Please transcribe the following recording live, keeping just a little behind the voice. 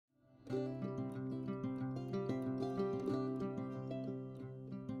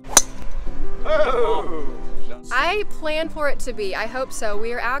Oh. I plan for it to be. I hope so.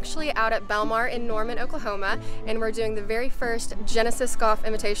 We are actually out at Belmar in Norman, Oklahoma, and we're doing the very first Genesis Golf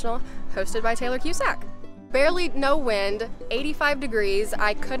Invitational hosted by Taylor Cusack. Barely no wind, 85 degrees.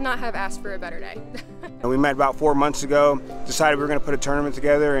 I could not have asked for a better day. We met about 4 months ago, decided we were going to put a tournament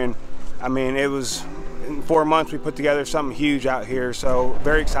together, and I mean, it was in 4 months we put together something huge out here, so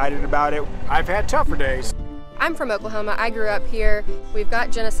very excited about it. I've had tougher days. I'm from Oklahoma. I grew up here. We've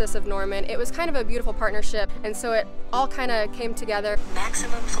got Genesis of Norman. It was kind of a beautiful partnership, and so it all kind of came together.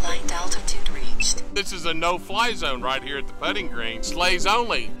 Maximum flight altitude reached. This is a no-fly zone right here at the putting green. Sleighs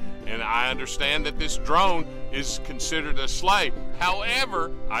only. And I understand that this drone is considered a sleigh.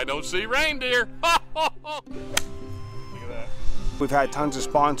 However, I don't see reindeer. Look at that. We've had tons of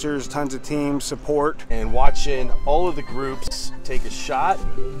sponsors, tons of teams, support. And watching all of the groups take a shot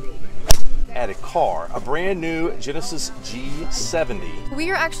at a car, a brand new Genesis G70. We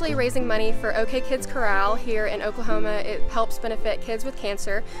are actually raising money for OK Kids Corral here in Oklahoma. It helps benefit kids with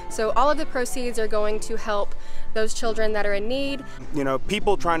cancer. So all of the proceeds are going to help those children that are in need. You know,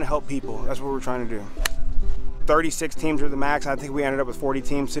 people trying to help people. That's what we're trying to do. 36 teams are the max. I think we ended up with 40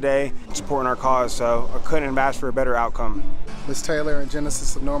 teams today supporting our cause, so I couldn't have asked for a better outcome. Ms. Taylor and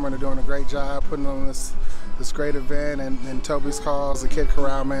Genesis of Norman are doing a great job putting on this great event, and Toby's cause, the Kid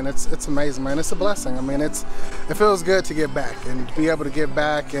Corral, man, it's amazing, man. It's a blessing. I mean, it feels good to give back and be able to give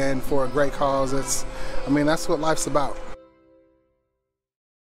back and for a great cause. I mean, that's what life's about.